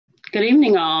Good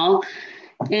evening, all.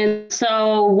 And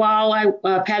so while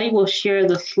Patty will share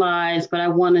the slides, but I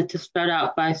wanted to start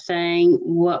out by saying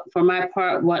for my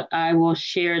part, what I will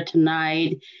share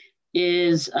tonight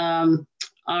is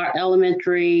our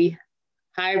elementary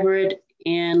hybrid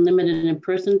and limited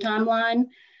in-person timeline,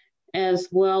 as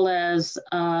well as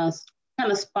kind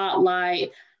of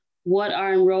spotlight what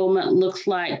our enrollment looks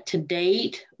like to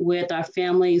date with our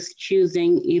families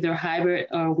choosing either hybrid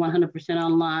or 100%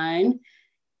 online.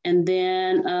 And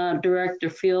then Director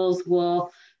Fields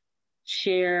will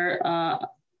share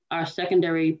our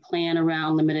secondary plan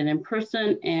around limited in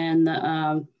person and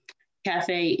the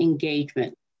cafe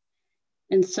engagement.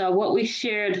 And so what I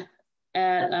shared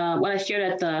at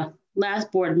the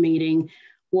last board meeting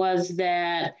was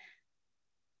that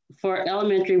for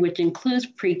elementary, which includes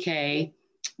pre-K,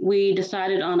 we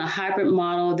decided on a hybrid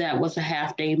model that was a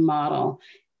half-day model.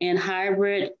 And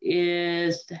hybrid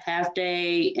is half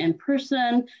day in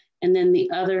person, and then the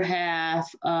other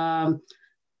half online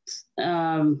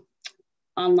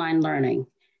learning.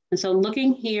 And so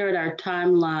looking here at our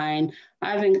timeline,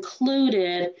 I've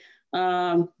included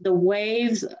the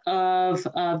waves of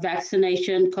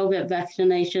vaccination, COVID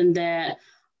vaccination that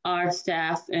our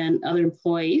staff and other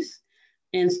employees,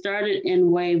 and started in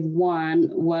wave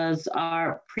 1 was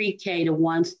our pre-K to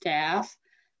 1 staff,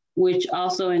 which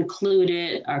also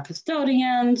included our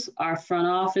custodians, our front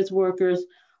office workers,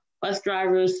 bus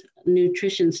drivers,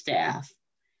 nutrition staff.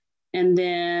 And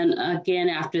then again,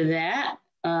 after that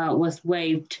was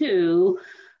wave 2,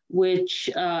 which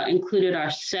included our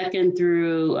 2nd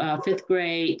through 5th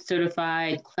grade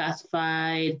certified,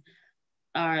 classified,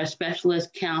 our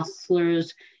specialist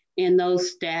counselors, and those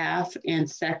staff in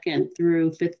 2nd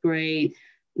through 5th grade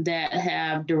that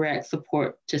have direct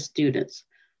support to students.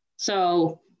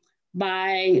 So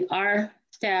by our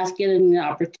staff getting the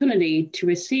opportunity to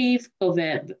receive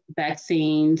COVID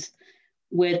vaccines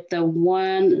with the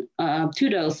 2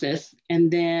 doses, and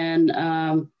then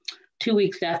 2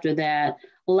 weeks after that,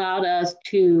 allowed us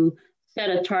to set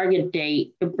a target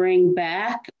date to bring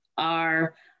back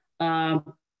our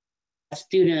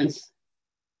students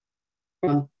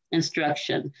from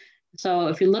instruction. So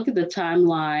if you look at the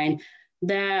timeline,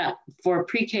 that for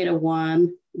pre-K to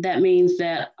 1, that means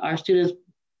that our students,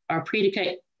 our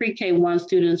pre-K 1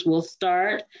 students will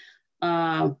start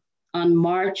on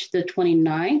March the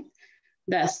 29th.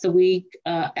 That's the week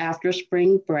after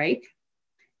spring break,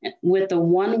 with a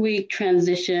 1-week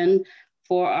transition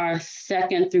for our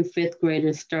 2nd through 5th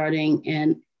graders starting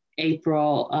in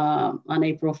April, on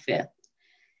April 5th.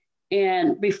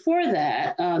 And before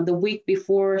that, the week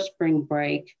before spring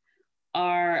break,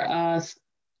 our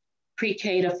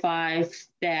pre-K to 5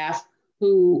 staff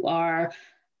who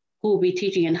will be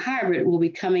teaching in hybrid will be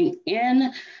coming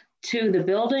in to the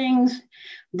buildings.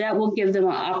 That will give them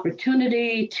an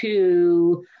opportunity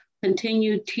to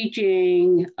continue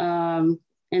teaching in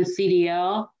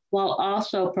CDL while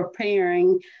also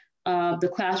preparing the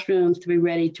classrooms to be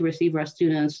ready to receive our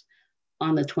students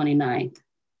on the 29th.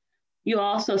 You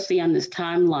also see on this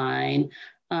timeline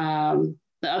the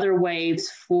other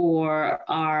waves for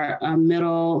our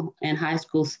middle and high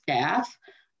school staff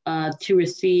to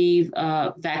receive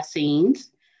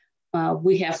vaccines.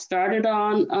 We have started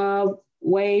on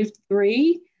wave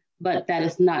 3, but that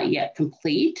is not yet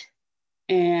complete.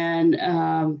 And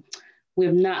we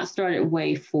have not started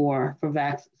wave 4 for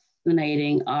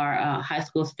vaccinating our high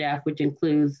school staff, which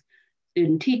includes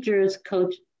student teachers,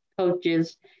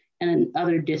 coaches, and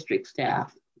other district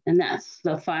staff. And that's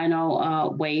the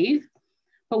final wave.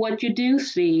 But what you do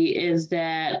see is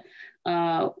that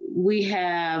we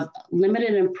have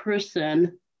limited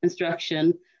in-person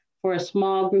instruction for a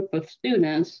small group of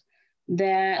students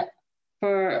that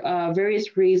for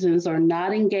various reasons are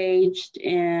not engaged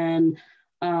in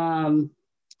CDL,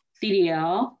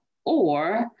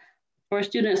 or for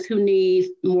students who need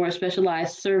more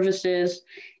specialized services,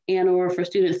 and or for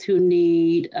students who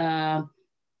need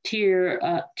tier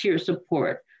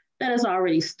support. That has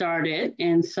already started.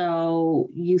 And so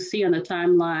you see on the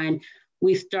timeline,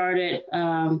 we started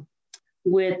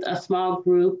with a small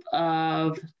group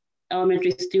of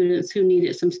elementary students who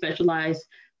needed some specialized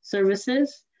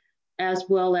services, as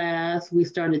well as we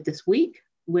started this week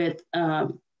with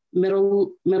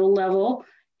middle level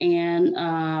and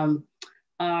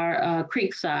our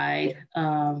Creekside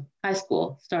High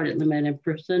School started limited in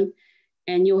person.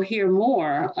 And you'll hear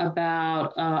more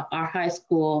about our high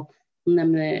school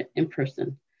limited in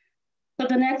person. For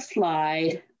the next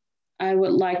slide, I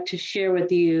would like to share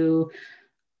with you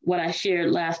what I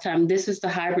shared last time. This is the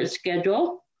hybrid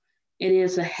schedule. It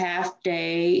is a half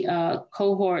day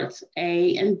cohorts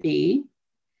A and B.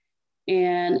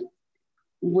 And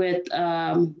with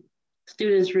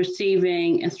students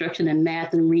receiving instruction in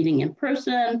math and reading in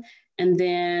person, and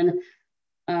then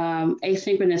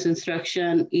asynchronous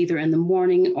instruction either in the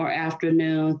morning or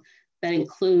afternoon that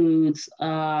includes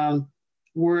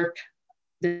work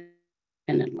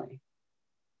independently.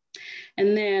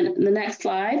 And then the next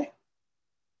slide.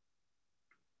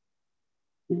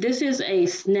 This is a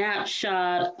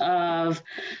snapshot of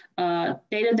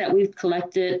data that we've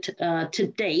collected to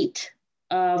date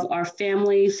of our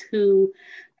families who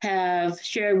have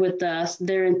shared with us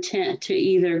their intent to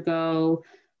either go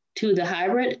to the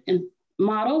hybrid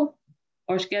model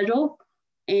or schedule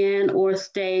and or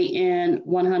stay in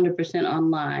 100%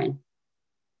 online.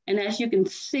 And as you can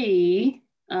see,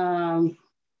 it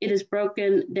is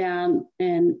broken down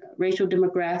in racial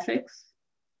demographics.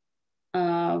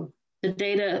 The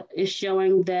data is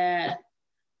showing that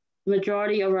the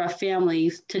majority of our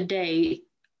families today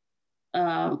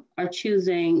are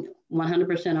choosing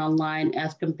 100% online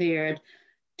as compared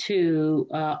to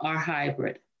our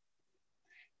hybrid.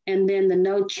 And then the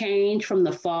no change from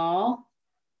the fall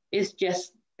is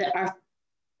just that our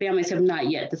families have not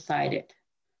yet decided.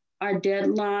 Our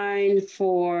deadline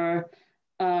for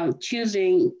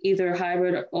choosing either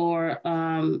hybrid or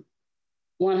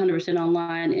 100%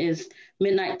 online is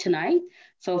midnight tonight.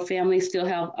 So families still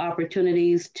have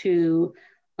opportunities to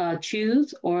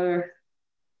choose, or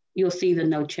you'll see the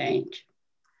no change.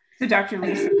 So Dr.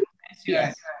 Lisa,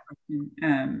 yes.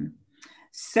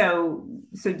 So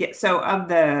of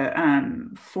the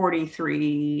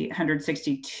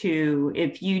 4,362,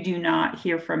 if you do not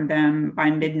hear from them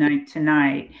by midnight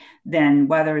tonight, then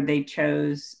whether they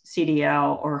chose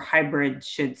CDL or hybrid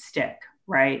should stick,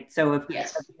 right? So if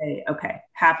yes. Okay,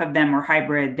 half of them are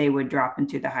hybrid, they would drop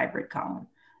into the hybrid column.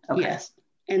 Okay. Yes,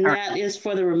 and that is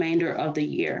for the remainder of the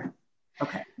year.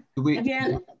 Okay.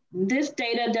 Again, this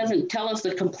data doesn't tell us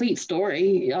the complete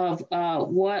story of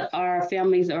what our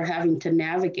families are having to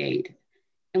navigate.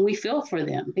 And we feel for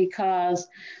them because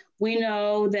we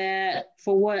know that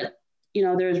for what,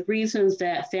 there's reasons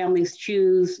that families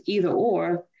choose either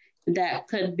or. That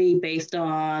could be based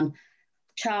on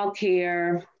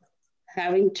childcare,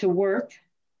 having to work.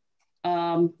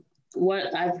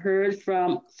 What I've heard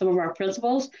from some of our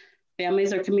principals, some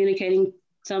families are communicating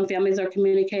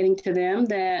to them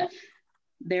that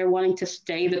they're wanting to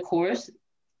stay the course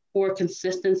for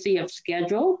consistency of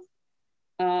schedule.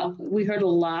 We heard a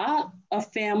lot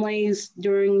of families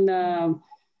during the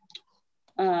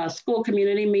school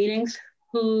community meetings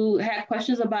who had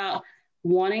questions about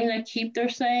wanting to keep their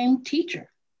same teacher.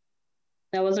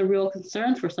 That was a real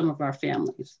concern for some of our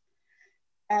families,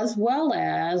 as well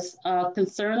as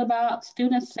concern about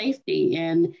student safety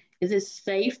and is it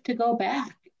safe to go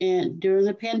back during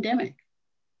the pandemic?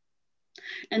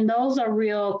 And those are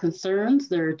real concerns.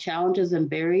 There are challenges and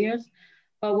barriers.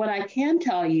 But what I can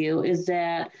tell you is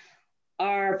that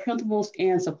our principals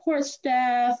and support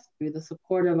staff, through the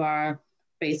support of our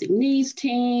basic needs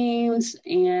teams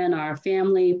and our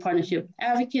family partnership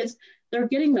advocates, they're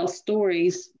getting those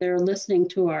stories. They're listening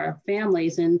to our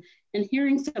families and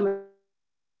hearing some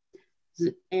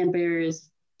and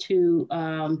barriers to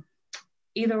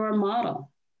either or model.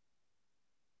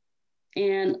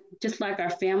 And just like our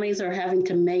families are having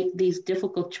to make these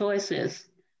difficult choices,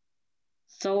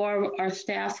 so are our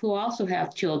staff who also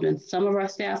have children. Some of our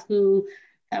staff who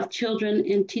have children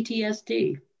in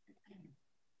TTSD.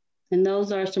 And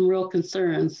those are some real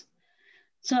concerns.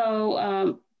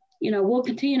 So, we'll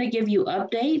continue to give you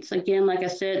updates. Again, like I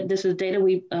said, this is data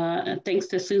thanks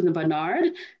to Susan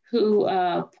Bernard, who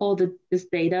pulled this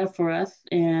data for us,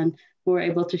 and we're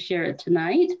able to share it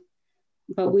tonight.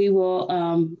 But we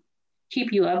will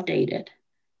keep you updated.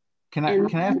 Can I go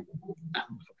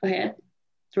ahead.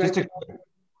 Just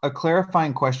a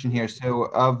clarifying question here. So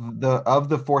of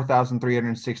the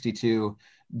 4,362,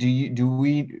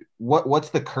 what's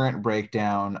the current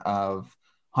breakdown of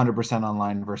 100%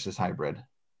 online versus hybrid?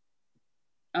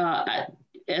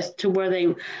 As to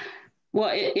where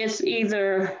it's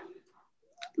either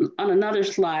on another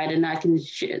slide, and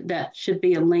that should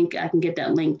be a link. I can get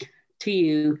that link to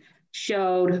you.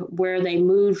 Showed where they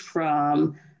moved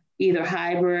from either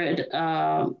hybrid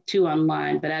to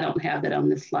online, but I don't have that on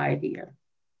this slide here.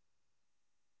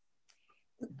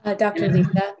 Dr.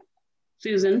 Lisa.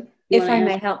 Susan. If I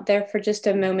may help there for just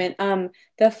a moment.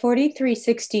 The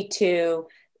 4,362,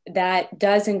 that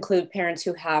does include parents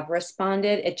who have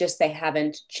responded. It just, they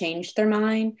haven't changed their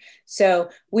mind. So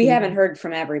we haven't heard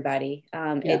from everybody.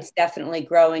 It's definitely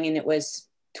growing, and it was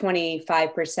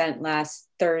 25% last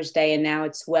Thursday, and now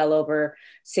it's well over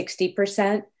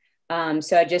 60%.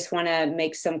 So I just want to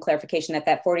make some clarification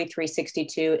that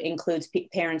 4,362 includes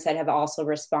parents that have also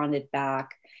responded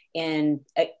back. And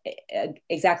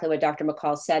exactly what Dr.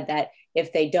 McCall said, that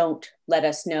if they don't let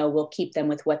us know, we'll keep them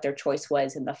with what their choice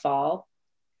was in the fall.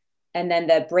 And then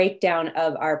the breakdown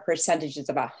of our percentages,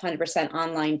 about 100%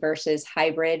 online versus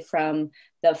hybrid from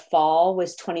the fall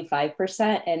was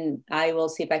 25%. And I will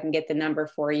see if I can get the number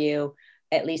for you,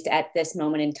 at least at this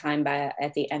moment in time,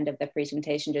 at the end of the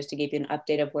presentation, just to give you an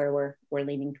update of where we're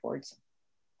leaning towards.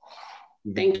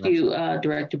 Thank you,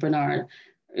 Director Bernard.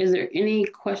 Is there any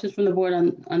questions from the board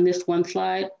on this one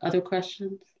slide? Other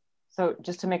questions? So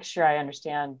just to make sure I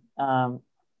understand,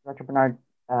 Director Bernard,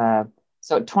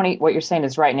 so what you're saying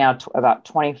is right now, about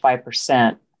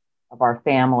 25% of our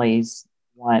families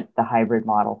want the hybrid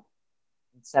model,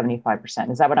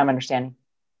 75%. Is that what I'm understanding?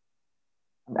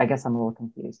 I guess I'm a little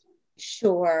confused.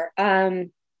 Sure.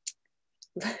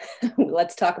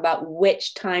 Let's talk about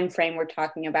which time frame we're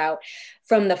talking about.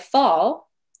 From the fall,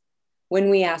 when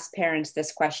we asked parents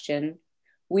this question,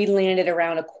 we landed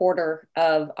around a quarter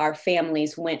of our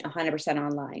families went 100%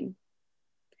 online.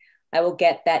 I will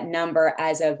get that number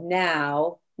as of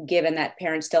now, given that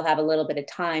parents still have a little bit of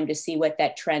time to see what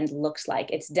that trend looks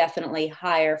like. It's definitely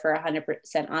higher for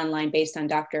 100% online based on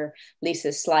Dr.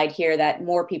 Lisa's slide here, that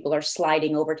more people are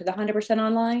sliding over to the 100%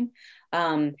 online.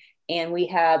 And we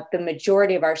have the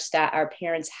majority of our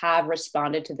parents have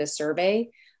responded to the survey.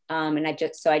 And I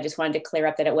just wanted to clear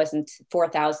up that it wasn't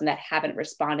 4,000 that haven't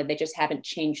responded. They just haven't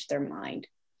changed their mind.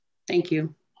 Thank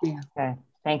you. Yeah. Okay.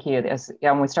 Thank you.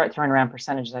 When we start throwing around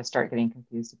percentages, I start getting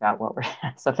confused about what we're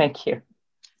at. So thank you.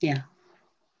 Yeah.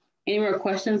 Any more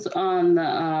questions on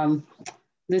the,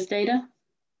 this data?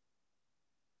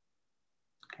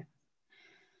 Okay.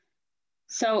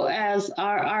 So as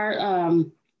our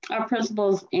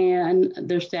principals and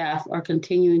their staff are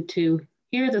continuing to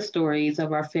hear the stories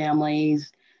of our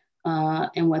families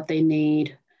and what they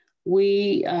need,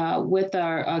 we, with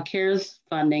our CARES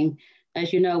funding,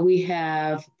 as you know, we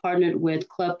have partnered with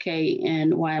Club K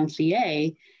and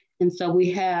YMCA. And so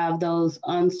we have those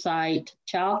on-site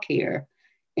childcare.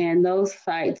 And those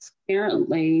sites,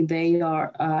 currently, they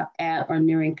are at or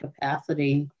nearing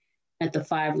capacity at the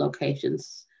 5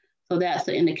 locations. So that's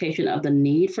the indication of the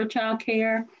need for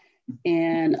childcare.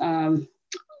 And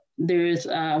there's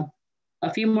a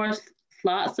few more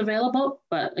slots available.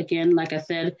 But again, like I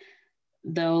said,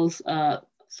 those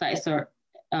sites are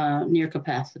near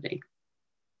capacity.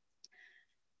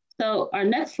 So our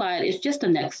next slide is just the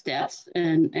next steps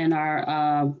in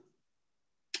our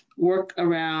work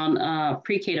around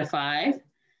pre-K to 5.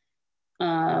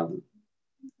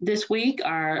 This week,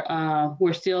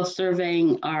 we're still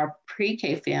surveying our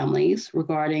pre-K families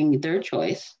regarding their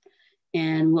choice,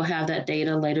 and we'll have that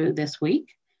data later this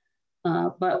week.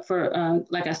 But for,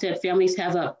 like I said, families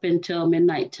have up until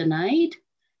midnight tonight.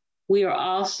 We are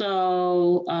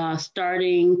also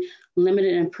starting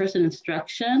limited in-person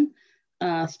instruction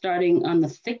starting on the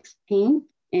 16th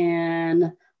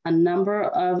in a number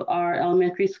of our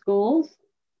elementary schools.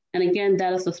 And again,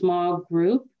 that is a small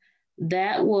group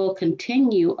that will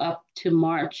continue up to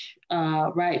March,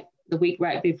 the week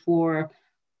right before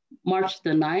March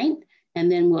the 9th,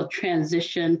 and then we'll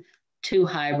transition to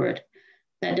hybrid.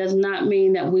 That does not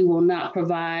mean that we will not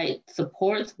provide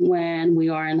supports when we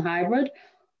are in hybrid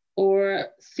or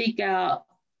seek out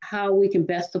how we can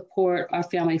best support our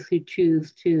families who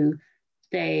choose to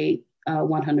stay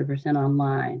 100%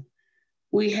 online.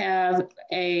 We have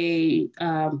a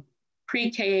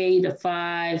pre-K to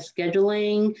 5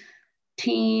 scheduling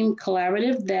team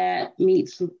collaborative that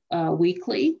meets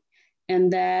weekly,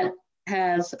 and that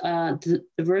has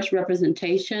diverse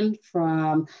representation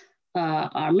from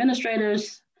our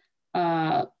administrators,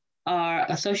 our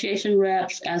association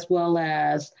reps, as well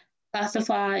as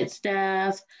classified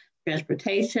staff,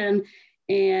 transportation,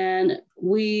 and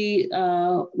we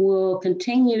will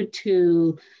continue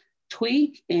to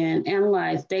tweak and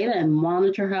analyze data and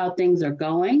monitor how things are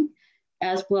going,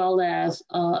 as well as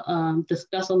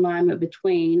discuss alignment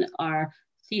between our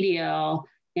CDL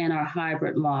and our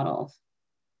hybrid models.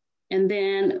 And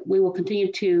then we will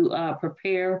continue to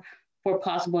prepare for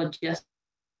possible adjustments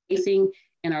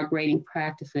in our grading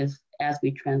practices as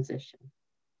we transition.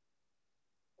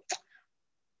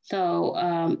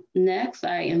 So next,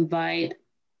 I invite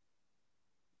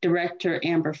Director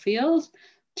Amber Fields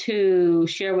to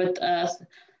share with us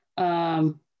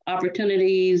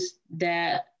opportunities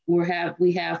that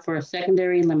we have for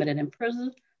secondary limited in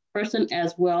person,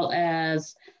 as well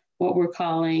as what we're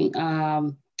calling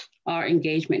our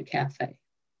engagement cafe.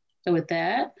 So with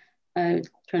that, I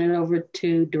turn it over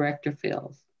to Director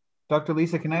Fields. Dr.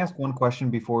 Lisa, can I ask one question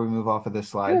before we move off of this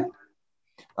slide?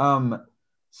 Sure.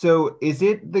 So is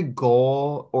it the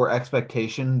goal or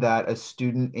expectation that a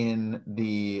student in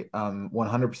the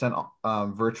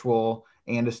 100% virtual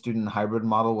and a student hybrid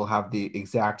model will have the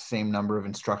exact same number of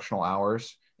instructional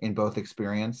hours in both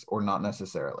experience, or not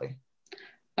necessarily?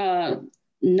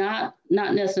 Not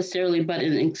necessarily, but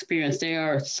in experience, they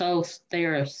are so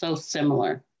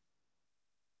similar.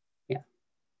 Yeah.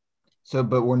 So,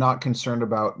 but we're not concerned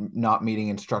about not meeting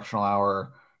instructional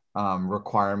hour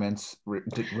requirements,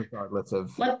 regardless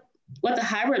of what the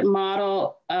hybrid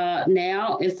model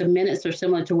now is. The minutes are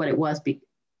similar to what it was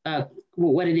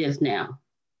what it is now,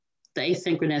 the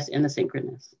asynchronous and the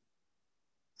synchronous.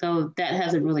 So that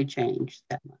hasn't really changed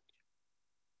that much.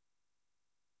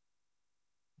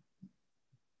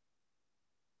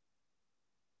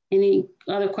 Any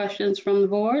other questions from the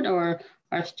board or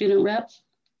our student reps?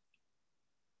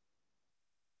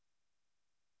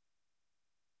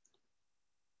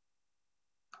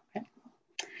 Okay.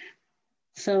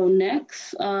 So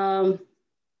next,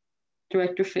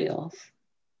 Director Fields.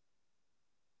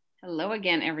 Hello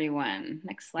again, everyone.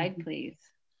 Next slide, please.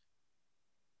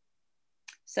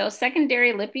 So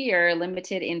secondary LIPI, or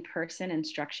limited in-person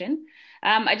instruction.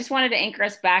 I just wanted to anchor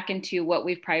us back into what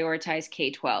we've prioritized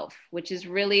K-12, which is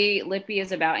really, LIPI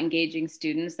is about engaging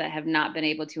students that have not been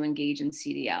able to engage in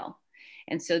CDL.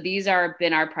 And so these are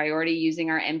been our priority, using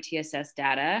our MTSS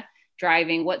data,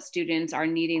 driving what students are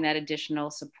needing that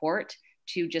additional support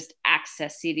to just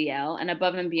access CDL, and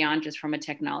above and beyond just from a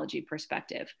technology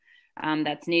perspective.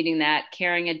 That's needing that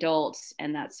caring adult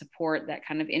and that support, that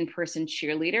kind of in-person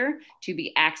cheerleader to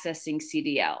be accessing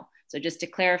CDL. So just to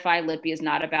clarify, LIPI is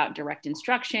not about direct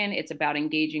instruction. It's about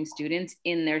engaging students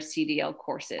in their CDL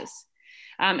courses.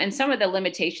 And some of the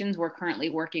limitations we're currently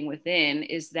working within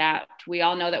is that we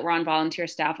all know that we're on volunteer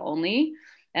staff only.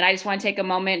 And I just want to take a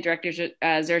moment, Director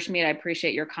Zerschmidt, I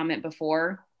appreciate your comment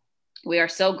before. We are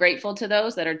so grateful to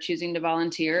those that are choosing to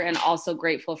volunteer, and also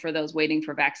grateful for those waiting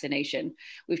for vaccination.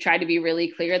 We've tried to be really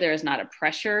clear. There is not a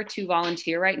pressure to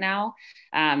volunteer right now.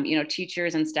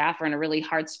 Teachers and staff are in a really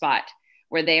hard spot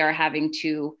where they are having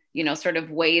to, sort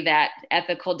of weigh that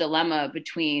ethical dilemma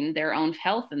between their own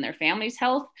health and their family's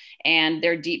health and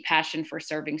their deep passion for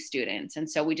serving students. And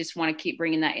so we just want to keep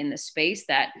bringing that in the space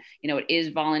that, it is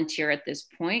volunteer at this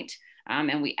point.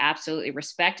 And we absolutely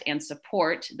respect and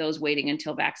support those waiting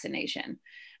until vaccination.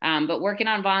 But working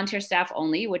on volunteer staff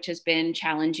only, which has been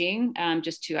challenging,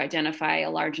 just to identify a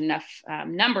large enough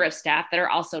number of staff that are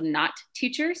also not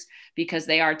teachers, because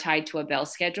they are tied to a bell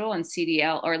schedule, and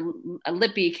CDL or a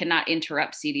LIPI cannot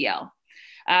interrupt CDL.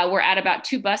 We're at about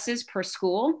 2 buses per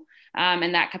school,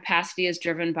 and that capacity is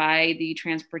driven by the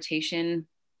transportation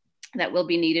that will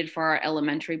be needed for our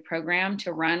elementary program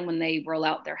to run when they roll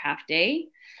out their half day.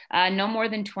 No more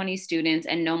than 20 students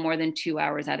and no more than 2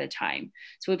 hours at a time.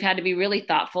 So we've had to be really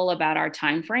thoughtful about our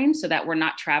time frame so that we're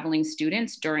not traveling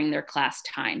students during their class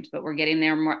times, but we're getting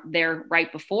there right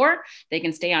before. They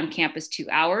can stay on campus 2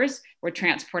 hours. We're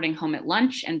transporting home at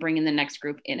lunch and bringing the next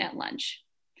group in at lunch.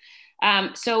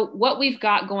 So what we've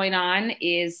got going on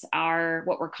is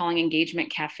what we're calling engagement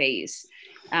cafes.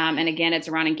 And again, it's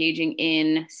around engaging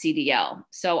in CDL.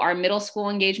 So our middle school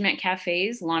engagement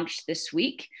cafes launched this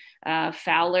week.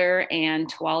 Fowler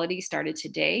and Tualatin started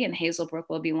today, and Hazelbrook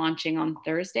will be launching on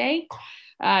Thursday.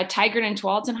 Tigard and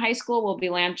Tualatin High School will be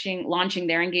launching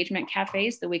their engagement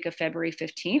cafes the week of February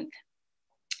 15th.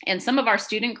 And some of our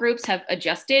student groups have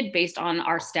adjusted based on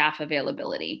our staff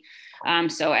availability.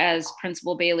 So as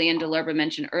Principal Bailey and DeLerba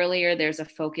mentioned earlier, there's a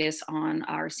focus on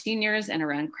our seniors and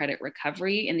around credit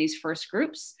recovery in these first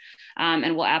groups.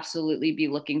 And we'll absolutely be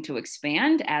looking to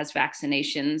expand as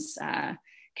vaccinations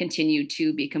continue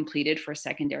to be completed for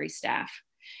secondary staff.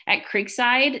 At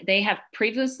Creekside, they have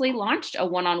previously launched a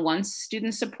one-on-one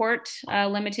student support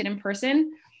limited in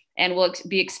person, and we'll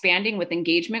be expanding with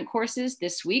engagement courses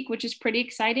this week, which is pretty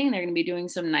exciting. They're going to be doing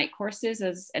some night courses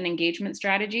as an engagement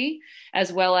strategy,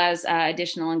 as well as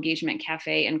additional engagement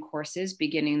cafe and courses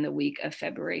beginning the week of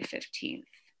February 15th.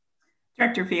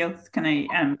 Director Fields, can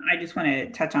I just want to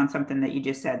touch on something that you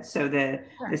just said. So the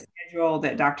schedule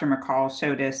that Dr. McCall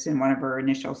showed us in one of her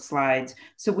initial slides.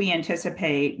 So we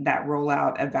anticipate that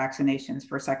rollout of vaccinations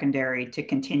for secondary to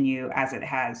continue as it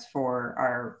has for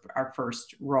our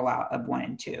first rollout of 1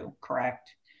 and 2,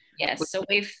 correct? Yes, so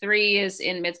wave 3 is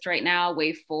in midst right now.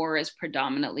 Wave 4 is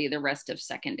predominantly the rest of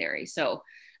secondary. So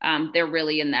they're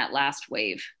really in that last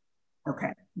wave.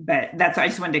 Okay, but I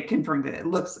just wanted to confirm that it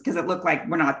looked like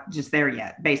we're not just there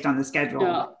yet based on the schedule.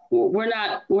 No, we're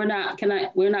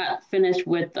not finished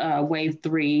with wave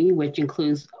 3, which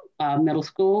includes middle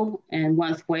school. And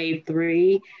once wave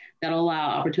 3, that'll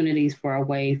allow opportunities for a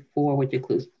wave 4, which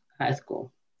includes high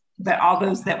school. But all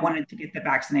those that wanted to get the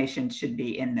vaccination should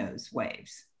be in those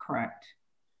waves, correct?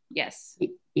 Yes.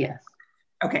 Yes.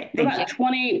 Okay, thank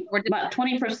you. About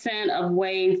 20% of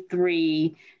wave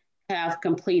 3 have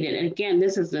completed. And again,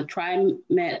 this is the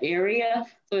TriMet area,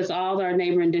 so it's all our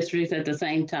neighboring districts at the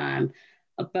same time.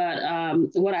 But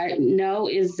what I know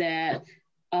is that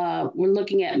we're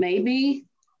looking at maybe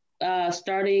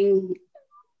starting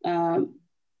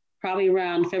probably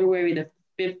around February the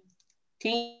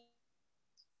 15th.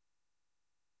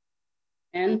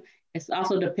 And it's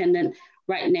also dependent.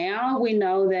 Right now, we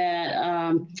know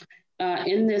that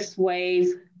in this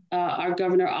wave, our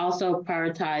governor also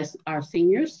prioritized our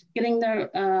seniors getting their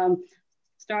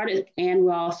started, and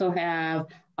we also have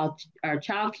our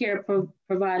child care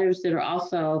providers that are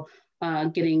also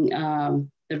getting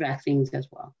the vaccines as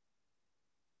well.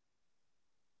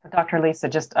 Dr. Lisa,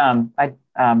 just I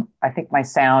think my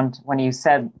sound, when you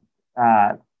said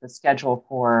the schedule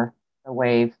for the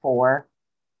wave 4,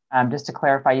 just to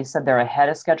clarify, you said they're ahead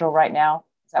of schedule right now.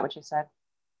 Is that what you said?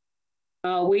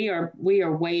 We are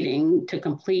waiting to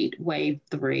complete wave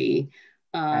 3.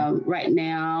 Right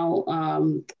now,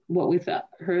 what we've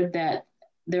heard that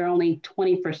they're only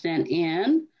 20%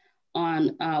 in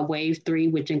on wave 3,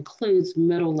 which includes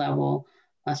middle level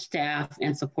staff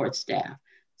and support staff.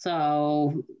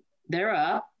 So they're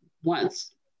up.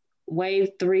 Once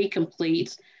wave 3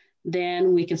 completes,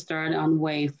 then we can start on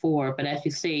wave 4. But as you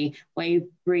see, wave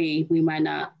 3, we might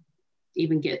not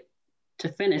even get to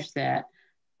finish that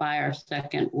by our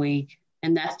second week.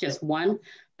 And that's just one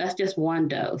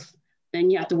dose. Then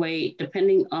you have to wait,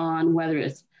 depending on whether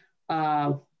it's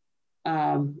Moderna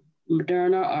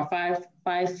or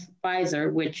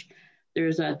Pfizer, which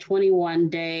there's a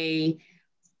 21-day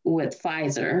with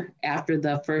Pfizer after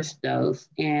the first dose.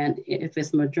 And if it's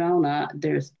Moderna,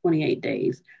 there's 28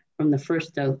 days from the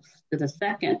first dose to the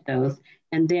second dose.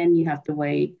 And then you have to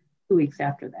wait 2 weeks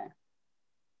after that.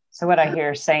 So what I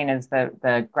hear saying is that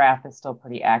the graph is still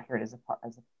pretty accurate as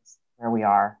where we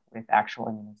are with actual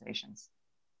immunizations.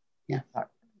 Yeah.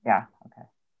 Yeah. Okay.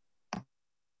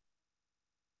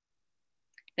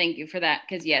 Thank you for that.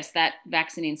 Because yes, that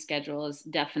vaccinating schedule is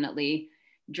definitely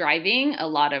driving a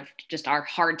lot of just our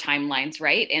hard timelines,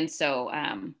 right? And so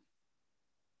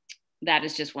that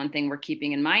is just one thing we're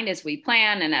keeping in mind as we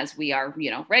plan and as we are,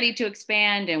 ready to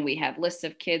expand, and we have lists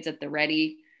of kids at the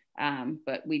ready.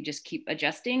 But we just keep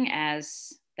adjusting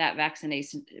as that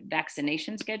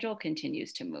vaccination schedule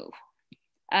continues to move.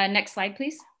 Next slide,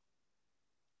 please.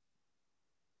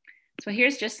 So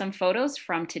here's just some photos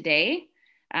from today.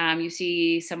 You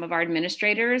see some of our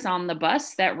administrators on the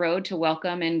bus that rode to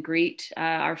welcome and greet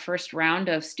our first round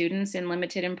of students in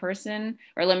limited in-person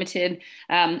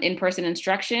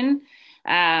instruction.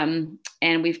 And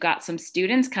we've got some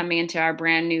students coming into our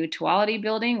brand new Tualatin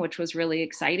building, which was really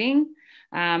exciting.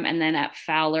 And then at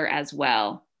Fowler as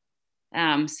well.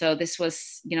 So this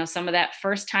was, some of that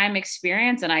first time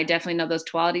experience. And I definitely know those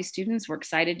Tualatin students were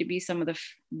excited to be some of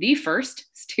the first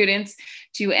students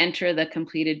to enter the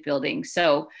completed building.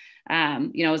 So,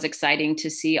 it was exciting to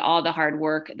see all the hard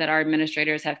work that our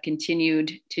administrators have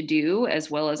continued to do, as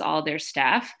well as all their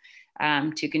staff,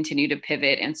 to continue to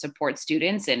pivot and support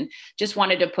students. And just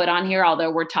wanted to put on here,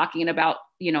 although we're talking about,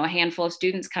 a handful of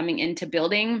students coming into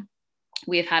building,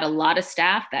 we've had a lot of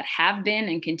staff that have been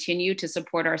and continue to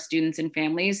support our students and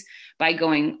families by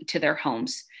going to their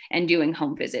homes and doing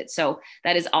home visits. So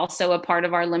that is also a part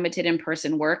of our limited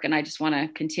in-person work. And I just want to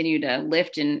continue to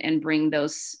lift and bring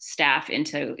those staff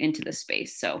into the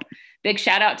space. So big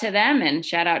shout out to them, and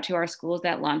shout out to our schools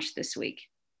that launched this week.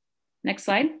 Next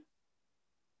slide.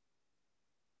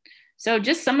 So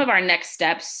just some of our next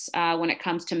steps when it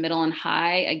comes to middle and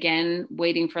high, again,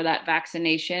 waiting for that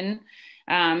vaccination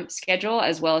schedule,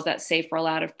 as well as that safe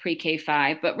rollout of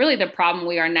pre-K-5. But really the problem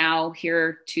we are now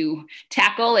here to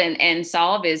tackle and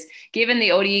solve is, given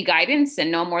the ODE guidance and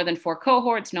no more than 4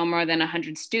 cohorts, no more than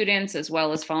 100 students, as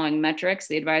well as following metrics,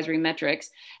 the advisory metrics,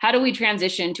 how do we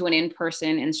transition to an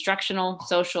in-person instructional,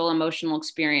 social, emotional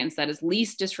experience that is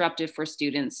least disruptive for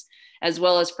students, as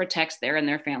well as protects their and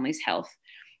their families' health?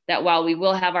 That while we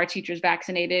will have our teachers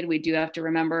vaccinated, we do have to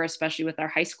remember, especially with our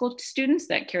high school students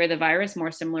that carry the virus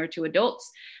more similar to adults,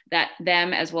 that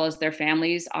them as well as their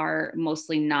families are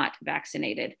mostly not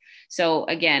vaccinated. So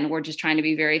again, we're just trying to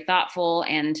be very thoughtful.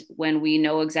 And when we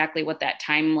know exactly what that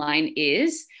timeline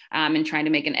is, and trying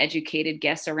to make an educated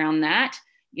guess around that,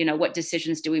 what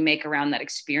decisions do we make around that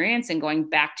experience, and going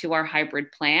back to our hybrid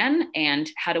plan, and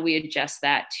how do we adjust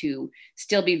that to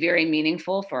still be very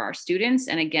meaningful for our students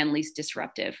and, again, least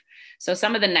disruptive. So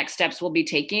some of the next steps we'll be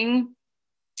taking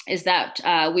is that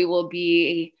we will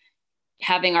be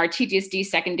having our TGSD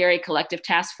secondary collective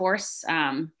task force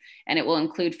And it will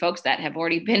include folks that have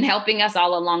already been helping us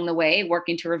all along the way,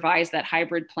 working to revise that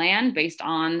hybrid plan based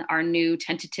on our new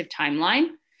tentative timeline.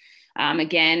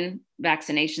 Again,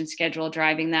 vaccination schedule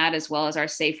driving that, as well as our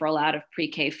safe rollout of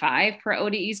pre-K 5 per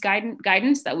ODE's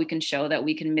guidance that we can show that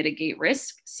we can mitigate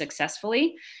risk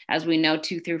successfully. As we know,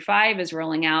 2 through 5 is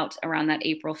rolling out around that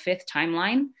April 5th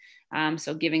timeline.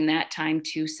 So giving that time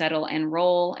to settle and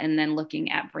roll, and then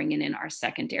looking at bringing in our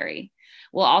secondary.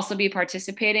 We'll also be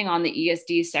participating on the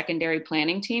ESD secondary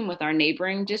planning team with our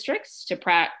neighboring districts to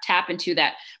tap into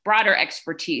that broader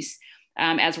expertise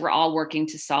as we're all working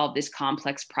to solve this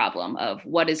complex problem of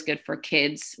what is good for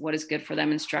kids, what is good for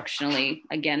them instructionally,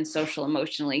 again, social,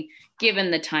 emotionally, given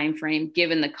the time frame,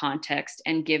 given the context,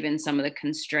 and given some of the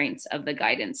constraints of the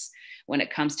guidance when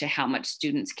it comes to how much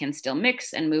students can still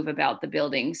mix and move about the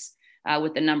buildings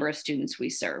with the number of students we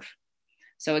serve.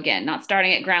 So again, not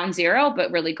starting at ground zero,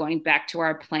 but really going back to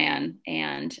our plan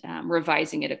and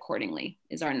revising it accordingly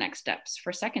is our next steps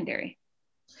for secondary.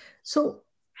 So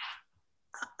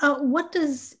what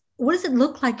does it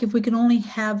look like if we can only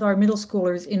have our middle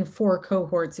schoolers in 4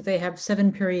 cohorts? If they have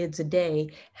 7 periods a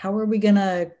day, how are we going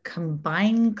to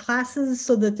combine classes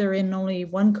so that they're in only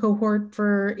 1 cohort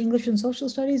for English and social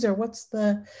studies? Or what's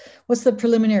the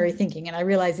preliminary thinking? And I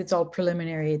realize it's all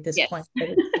preliminary at this point. But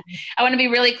I want to be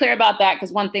really clear about that,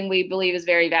 because one thing we believe is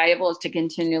very valuable is to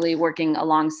continually working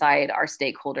alongside our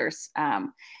stakeholders.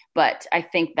 But I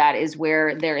think that is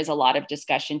where there is a lot of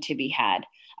discussion to be had.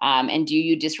 And do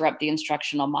you disrupt the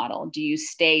instructional model? Do you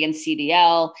stay in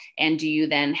CDL? And do you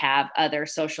then have other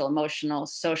social, emotional,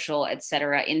 social, et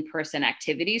cetera, in-person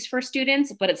activities for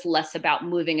students? But it's less about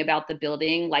moving about the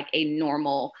building like a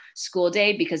normal school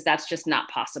day, because that's just not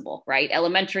possible, right?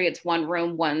 Elementary, it's one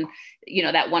room,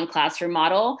 that one classroom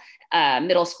model.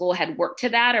 Middle school had worked to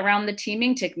that around the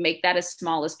teaming to make that as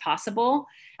small as possible.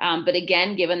 But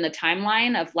again, given the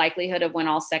timeline of likelihood of when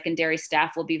all secondary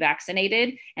staff will be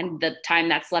vaccinated and the time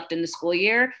that's left in the school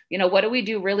year, what do we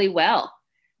do really well?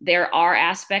 There are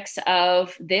aspects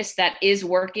of this that is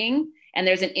working, and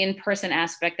there's an in-person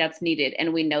aspect that's needed.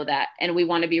 And we know that. And we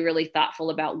want to be really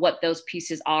thoughtful about what those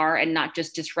pieces are and not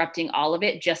just disrupting all of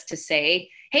it just to say,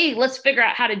 hey, let's figure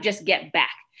out how to just get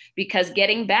back. Because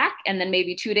getting back and then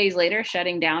maybe 2 days later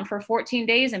shutting down for 14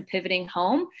 days and pivoting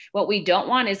home, what we don't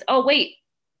want is, oh, wait,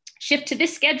 shift to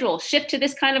this schedule, shift to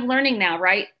this kind of learning now,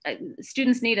 right?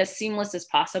 Students need as seamless as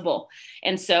possible.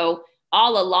 And so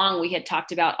all along we had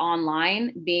talked about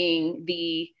online being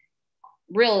the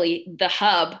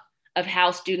hub of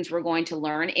how students were going to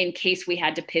learn in case we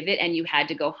had to pivot and you had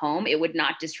to go home. It would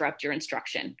not disrupt your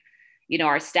instruction.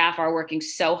 Our staff are working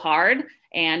so hard.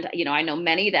 And, I know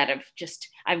many that have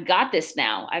I've got this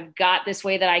now. I've got this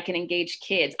way that I can engage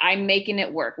kids. I'm making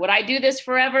it work. Would I do this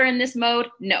forever in this mode?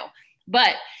 No.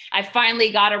 But I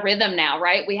finally got a rhythm now,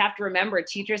 right? We have to remember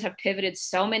teachers have pivoted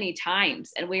so many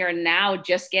times, and we are now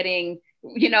just getting,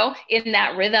 in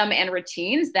that rhythm and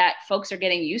routines that folks are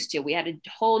getting used to. We had a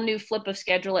whole new flip of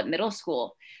schedule at middle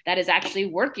school that is actually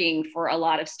working for a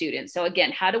lot of students. So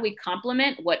again, how do we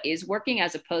complement what is working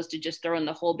as opposed to just throwing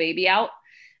the whole baby out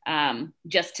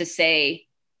just to say,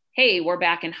 hey, we're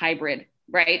back in hybrid,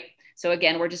 right? So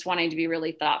again, we're just wanting to be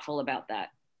really thoughtful about that.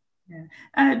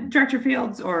 Yeah. Director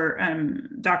Fields or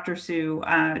Dr. Sue,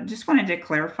 just wanted to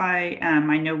clarify,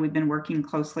 I know we've been working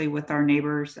closely with our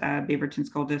neighbors, Beaverton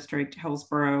School District,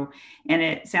 Hillsborough, and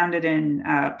it sounded in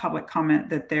public comment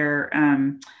that their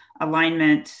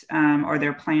alignment or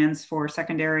their plans for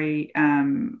secondary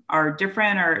are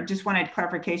different, or just wanted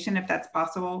clarification if that's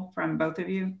possible from both of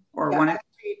you or one of you.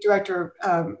 Director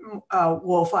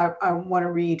Wolf, I want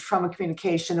to read from a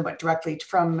communication but directly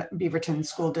from Beaverton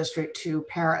School District to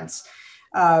parents.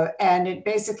 And it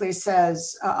basically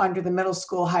says under the middle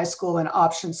school, high school, and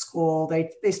option school,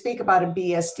 they speak about a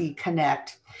BSD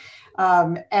Connect.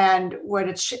 And what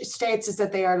it states is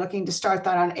that they are looking to start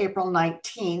that on April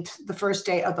 19th, the first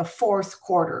day of the 4th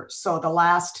quarter, so the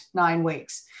last 9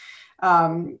 weeks.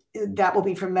 That will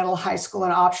be for middle, high school,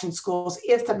 and option schools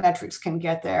if the metrics can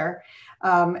get there.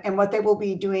 And what they will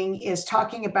be doing is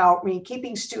talking about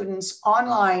keeping students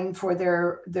online for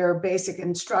their basic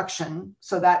instruction,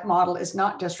 so that model is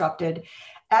not disrupted.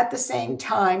 At the same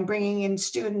time, bringing in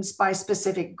students by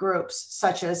specific groups,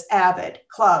 such as AVID,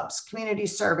 clubs, community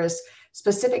service,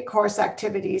 specific course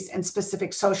activities, and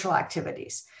specific social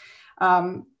activities,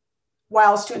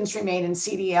 while students remain in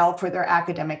CDL for their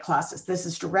academic classes. This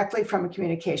is directly from a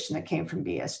communication that came from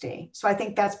BSD. So I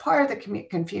think that's part of the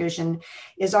confusion,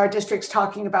 is our districts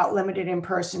talking about limited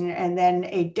in-person and then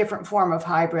a different form of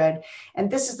hybrid.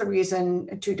 And this is the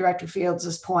reason, to Director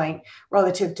Fields' point,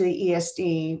 relative to the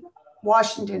ESD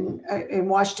in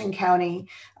Washington County,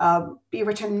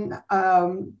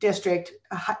 Beaverton District,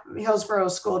 Hillsborough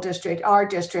School District, our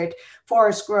district,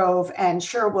 Forest Grove, and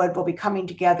Sherwood will be coming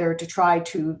together to try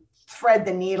to thread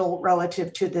the needle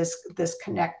relative to this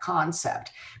connect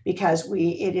concept, because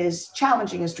it is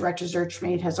challenging, as Director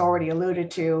Zerchmead has already alluded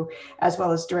to, as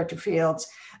well as Director Fields,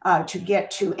 to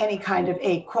get to any kind of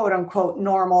a quote unquote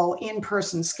normal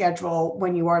in-person schedule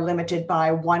when you are limited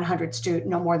by 100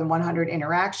 no more than 100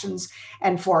 interactions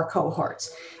and 4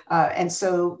 cohorts. And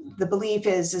so the belief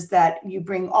is that you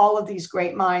bring all of these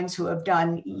great minds who have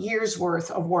done years worth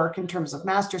of work in terms of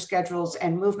master schedules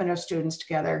and movement of students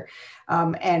together,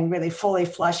 and really fully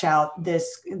flesh out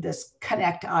this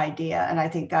connect idea. And I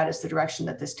think that is the direction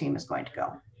that this team is going to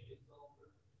go.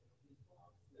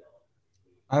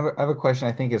 I have a question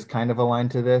I think is kind of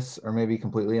aligned to this, or maybe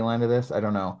completely aligned to this. I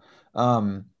don't know.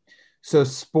 So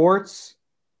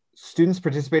students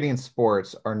participating in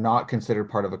sports are not considered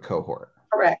part of a cohort.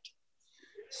 Correct.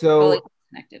 So, totally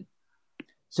connected.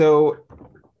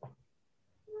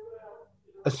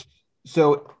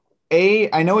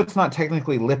 I know it's not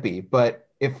technically Lippy, but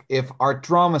if our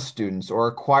drama students or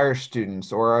our choir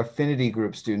students or our affinity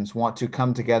group students want to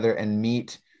come together and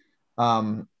meet,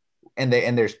 and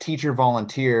there's teacher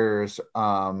volunteers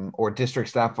or district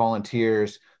staff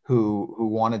volunteers who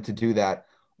wanted to do that,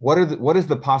 what is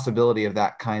the possibility of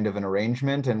that kind of an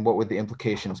arrangement, and what would the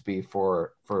implications be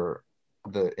for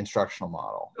the instructional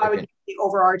model? I would give the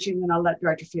overarching, and I'll let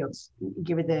Director Fields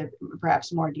give you the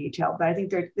perhaps more detail. But I think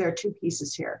there are 2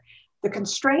 pieces here. The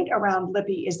constraint around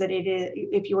Lippy is that it is,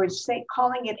 if you were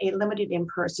calling it a limited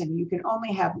in-person, you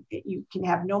can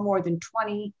have no more than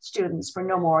 20 students for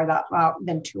no more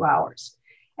than 2 hours.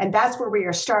 And that's where we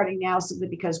are starting now, simply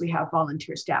because we have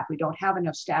volunteer staff. We don't have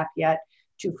enough staff yet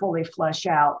to fully flesh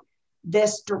out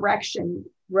this direction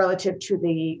relative to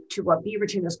what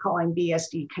Beaverton is calling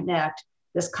BSD Connect,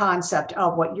 this concept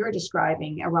of what you're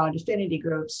describing around affinity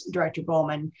groups, Director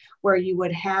Bowman, where you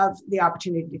would have the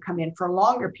opportunity to come in for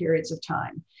longer periods of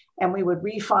time. And we would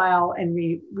refile and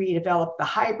redevelop the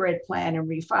hybrid plan and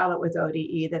refile it with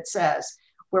ODE that says,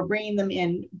 we're bringing them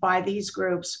in by these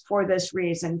groups for this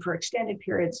reason, for extended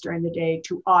periods during the day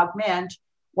to augment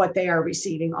what they are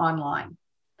receiving online.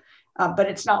 But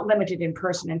it's not limited in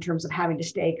person in terms of having to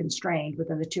stay constrained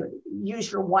within the 2.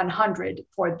 Use your 100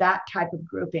 for that type of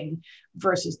grouping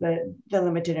versus the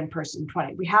limited in person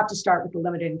 20. We have to start with the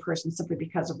limited in person simply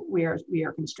because of we are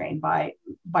constrained by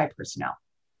personnel.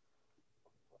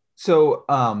 So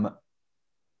I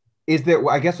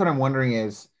guess what I'm wondering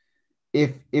is,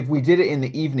 if we did it in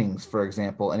the evenings, for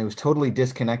example, and it was totally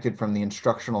disconnected from the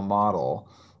instructional model,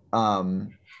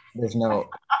 there's no.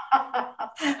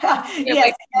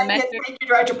 Yes, thank you,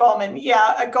 Director Bowman.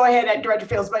 Yeah, go ahead, Director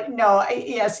Fields. But no,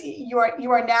 yes, you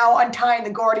are now untying the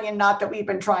Gordian knot that we've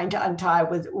been trying to untie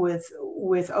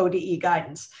with ODE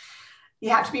guidance. You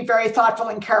have to be very thoughtful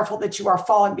and careful that you are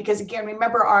following, because again,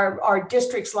 remember our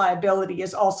district's liability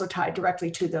is also tied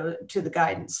directly to the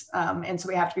guidance, and so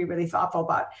we have to be really thoughtful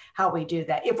about how we do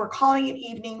that. If we're calling it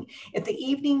evening, if the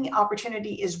evening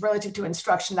opportunity is relative to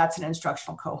instruction, that's an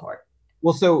instructional cohort.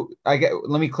 Well, so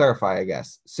let me clarify, I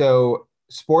guess. So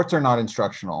sports are not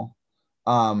instructional.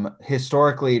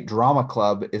 Historically, drama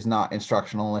club is not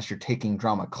instructional unless you're taking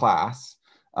drama class.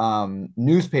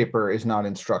 Newspaper is not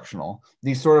instructional.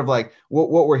 These sort of like what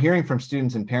we're hearing from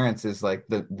students and parents is like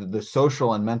the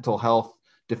social and mental health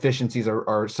deficiencies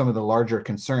are some of the larger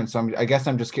concerns. So I guess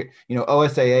I'm just,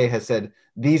 OSAA has said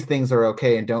these things are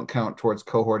okay and don't count towards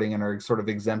cohorting and are sort of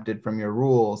exempted from your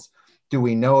rules. Do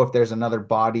we know if there's another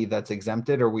body that's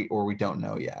exempted, or we don't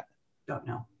know yet? Don't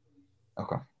know.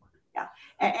 Okay. Yeah,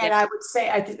 and I would say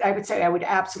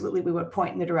we would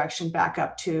point in the direction back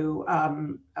up to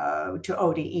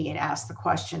ODE and ask the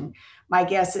question. My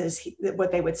guess is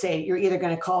what they would say, you're either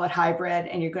going to call it hybrid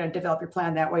and you're going to develop your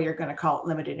plan that way, you're going to call it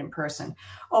limited in person.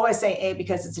 OSAA,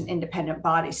 because it's an independent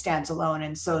body, stands alone,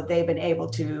 and so they've been able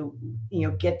to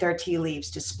get their tea leaves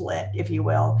to split, if you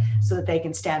will, so that they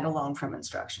can stand alone from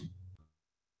instruction.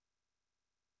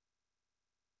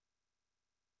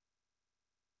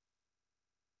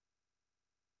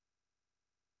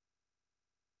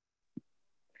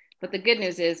 But the good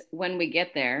news is when we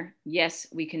get there, yes,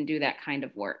 we can do that kind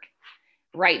of work.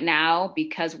 Right now,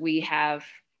 because we have,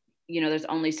 there's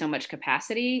only so much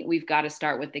capacity, we've got to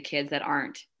start with the kids that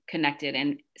aren't connected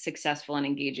and successful and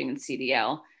engaging in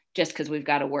CDL, just because we've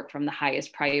got to work from the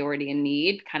highest priority and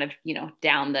need kind of,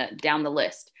 down the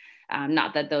list.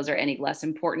 Not that those are any less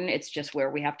important. It's just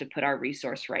where we have to put our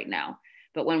resource right now.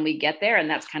 But when we get there, and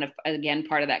that's kind of, again,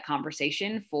 part of that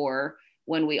conversation for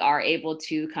when we are able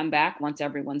to come back once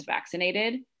everyone's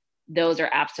vaccinated, those are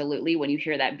absolutely, when you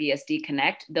hear that BSD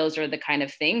Connect, those are the kind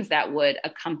of things that would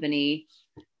accompany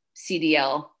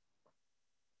CDL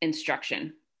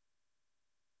instruction.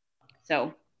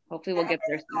 So hopefully we'll get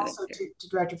there. Also to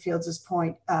Director Fields'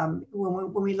 point,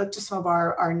 when we look to some of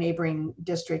our neighboring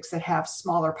districts that have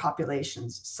smaller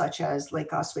populations, such as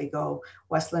Lake Oswego,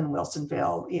 Westland,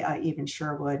 Wilsonville, even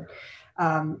Sherwood,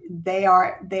 they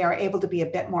are able to be a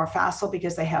bit more facile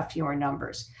because they have fewer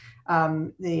numbers.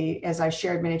 As I've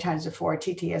shared many times before,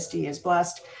 TTSD is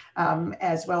blessed,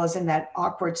 as well as in that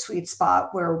awkward sweet spot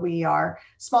where we are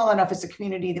small enough as a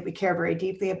community that we care very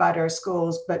deeply about our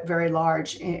schools, but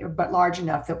large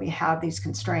enough that we have these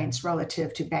constraints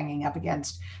relative to banging up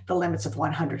against the limits of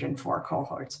 104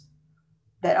 cohorts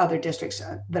that other districts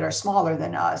that are smaller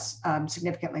than us,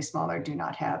 significantly smaller, do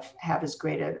not have as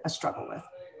great a struggle with.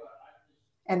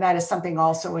 And that is something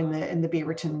also in the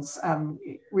Beaverton's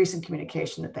recent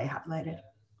communication that they highlighted.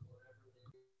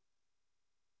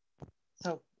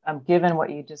 So given what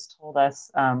you just told us,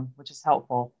 which is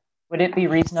helpful, would it be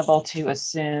reasonable to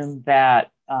assume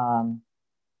that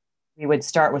we would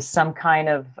start with some kind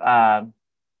of,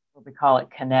 what we call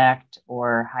it, connect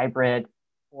or hybrid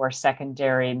for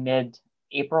secondary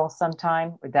mid-April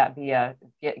sometime? Would that be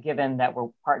given that we're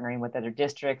partnering with other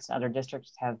districts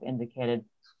have indicated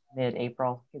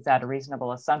mid-April? Is that a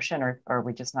reasonable assumption, or are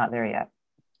we just not there yet?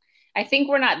 I think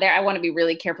we're not there. I want to be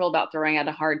really careful about throwing out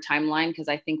a hard timeline because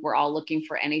I think we're all looking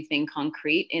for anything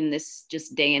concrete in this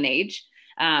just day and age.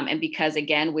 And because,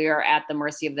 again, we are at the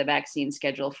mercy of the vaccine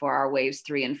schedule for our waves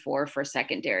 3 and 4 for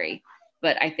secondary.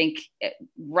 But I think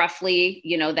roughly,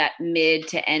 that mid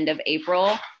to end of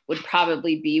April would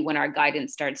probably be when our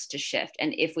guidance starts to shift.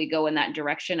 And if we go in that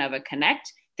direction of a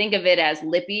connect, think of it as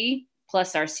LIPI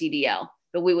plus our CDL.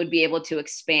 But we would be able to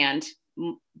expand,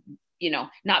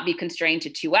 not be constrained to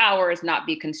 2 hours, not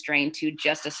be constrained to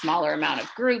just a smaller amount of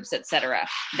groups, et cetera.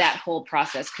 That whole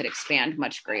process could expand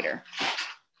much greater.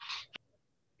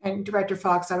 And Director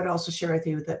Fox, I would also share with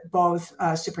you that both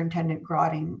Superintendent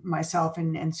Grotting, myself,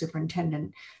 and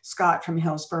Superintendent Scott from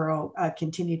Hillsborough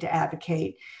continue to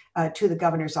advocate to the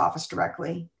governor's office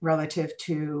directly relative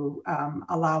to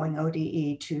allowing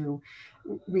ODE to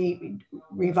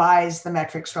revise the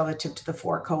metrics relative to the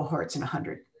 4 cohorts and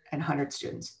 100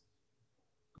 students.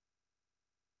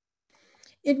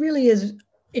 It really is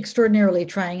extraordinarily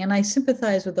trying, and I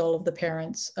sympathize with all of the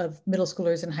parents of middle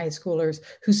schoolers and high schoolers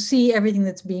who see everything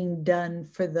that's being done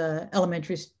for the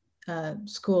elementary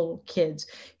school kids.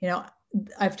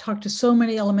 I've talked to so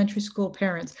many elementary school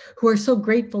parents who are so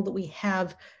grateful that we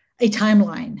have a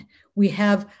timeline. We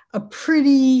have a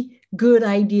pretty good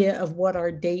idea of what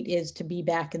our date is to be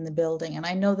back in the building. And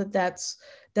I know that that's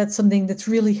something that's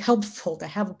really helpful, to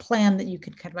have a plan that you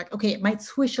can kind of like, okay, it might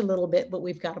swish a little bit, but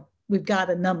we've got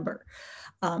a number.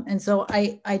 And so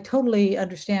I totally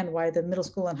understand why the middle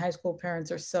school and high school parents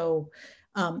are so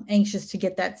anxious to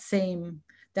get that same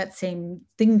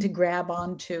thing to grab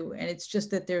onto. And it's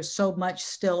just that there's so much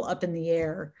still up in the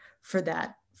air for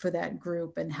that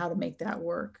group and how to make that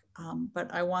work.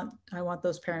 But I want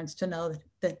those parents to know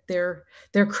that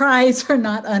their cries are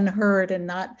not unheard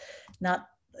and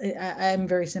I'm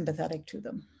very sympathetic to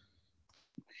them.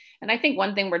 And I think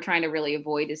one thing we're trying to really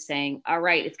avoid is saying, all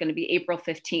right, it's going to be April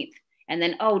 15th. And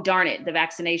then, oh, darn it, the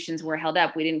vaccinations were held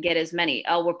up. We didn't get as many.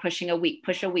 Oh, we're pushing a week,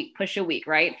 push a week,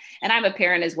 right? And I'm a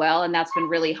parent as well, and that's been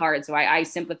really hard. So I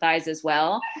sympathize as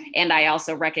well. And I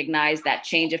also recognize that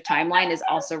change of timeline is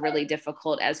also really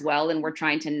difficult as well. And we're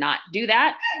trying to not do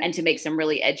that and to make some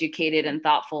really educated and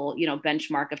thoughtful,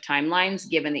 benchmark of timelines,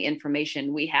 given the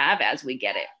information we have as we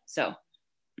get it. So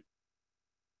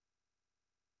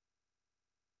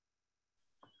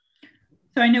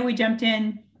I know we jumped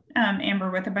in,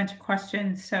 Amber, with a bunch of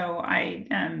questions. So I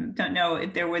don't know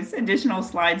if there was additional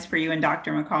slides for you and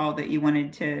Dr. McCall that you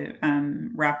wanted to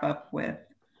wrap up with.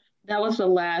 That was the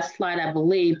last slide, I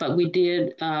believe, but we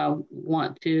did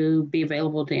want to be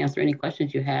available to answer any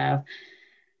questions you have.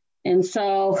 And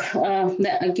so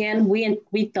again,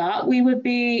 we thought we would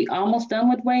be almost done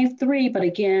with wave 3, but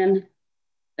again,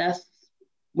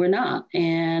 we're not.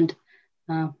 And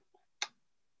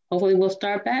hopefully we'll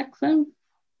start back soon.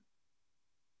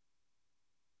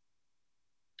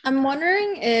 I'm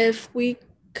wondering if we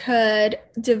could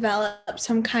develop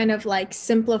some kind of like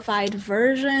simplified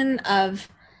version of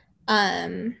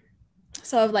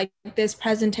this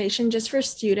presentation just for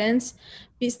students,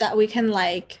 piece that we can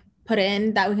put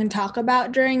in, that we can talk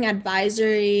about during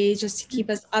advisory, just to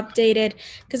keep us updated.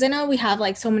 Because I know we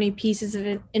have so many pieces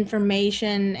of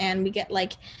information and we get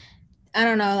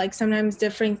sometimes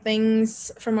different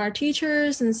things from our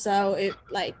teachers. And so it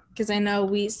because I know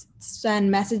we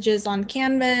send messages on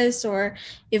Canvas, or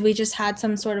if we just had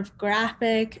some sort of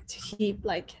graphic to keep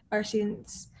like our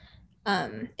students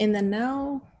in the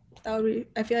know, that would be,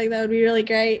 I feel like that would be really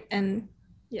great. And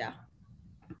yeah.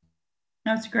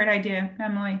 That's a great idea,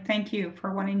 Emily. Thank you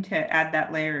for wanting to add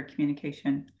that layer of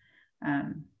communication.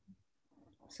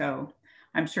 So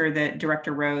I'm sure that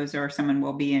Director Rose or someone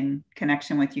will be in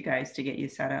connection with you guys to get you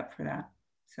set up for that.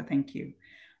 So thank you.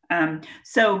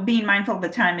 So being mindful of the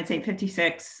time, it's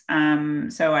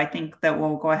 8:56. So I think that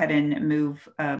we'll go ahead and move